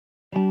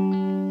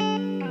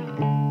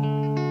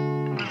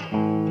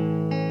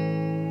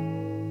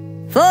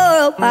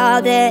a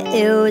while there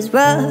it was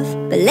rough,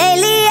 but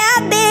lately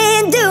I've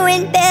been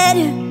doing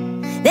better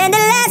than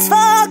the last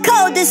 4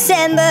 cold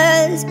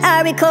Decembers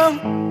I recall.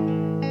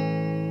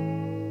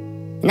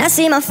 And I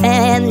see my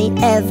family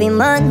every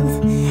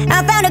month.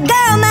 I found a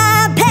girl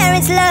my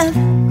parents love.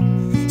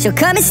 She'll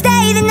come and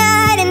stay the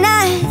night, and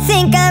I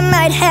think I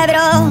might have it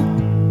all.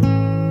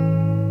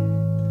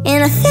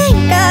 And I thank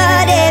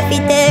God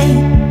every day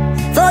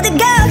for the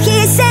girl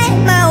He sent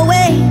my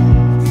way.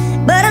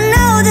 But I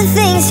know the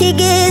things He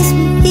gives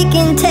me, He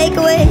can take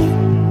away.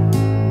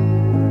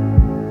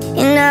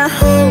 And I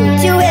hold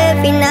you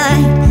every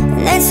night,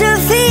 and that's a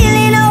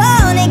feeling I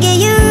wanna get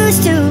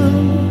used to.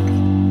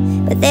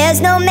 But there's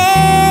no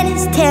man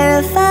as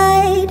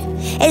terrified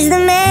as the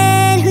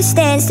man who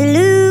stands to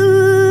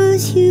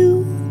lose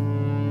you.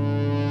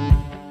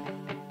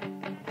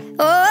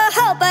 Oh, I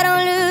hope I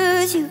don't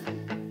lose you.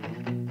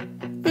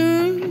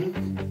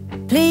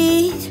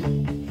 Please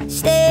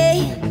stay.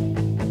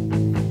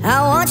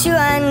 I want you,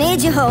 I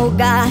need you, oh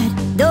God.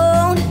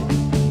 Don't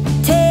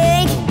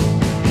take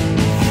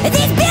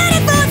these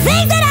beautiful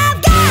things that I've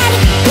got.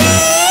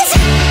 Please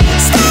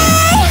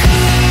stay.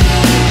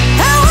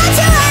 I want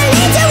you, I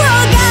need you,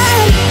 oh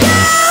God.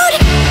 Don't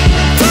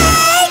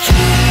take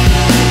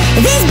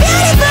these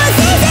beautiful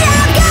things that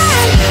I've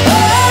got.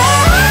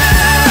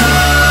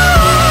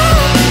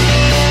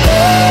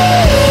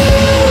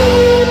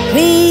 Oh,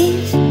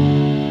 please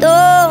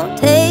don't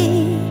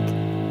take.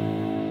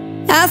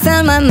 I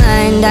found my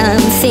mind,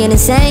 I'm feeling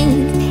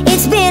sane.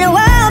 It's been a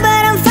while,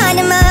 but I'm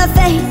finding my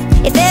faith.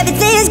 If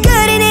everything's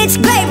good and it's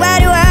great, why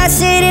do I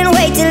sit and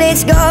wait till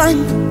it's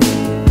gone?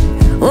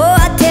 Oh,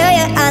 I tell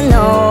you, I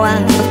know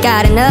I've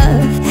got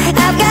enough.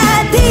 I've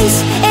got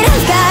peace and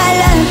I've got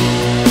love,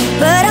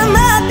 but I'm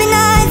up at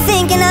night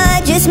thinking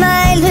I just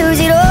might lose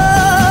it all.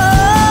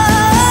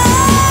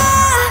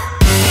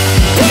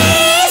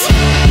 Please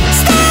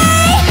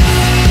stay.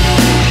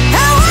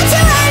 I want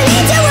you, I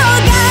need you, oh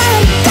God.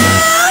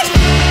 Don't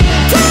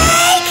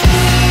take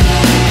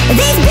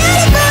these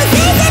beautiful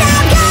things that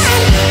I've got.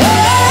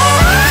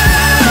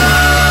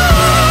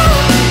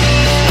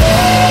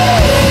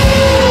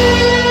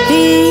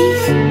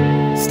 Please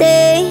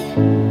stay.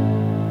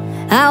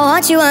 I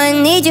want you, I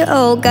need you,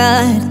 oh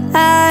God.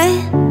 I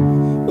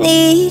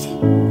need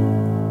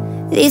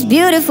these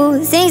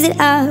beautiful things that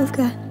I've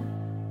got.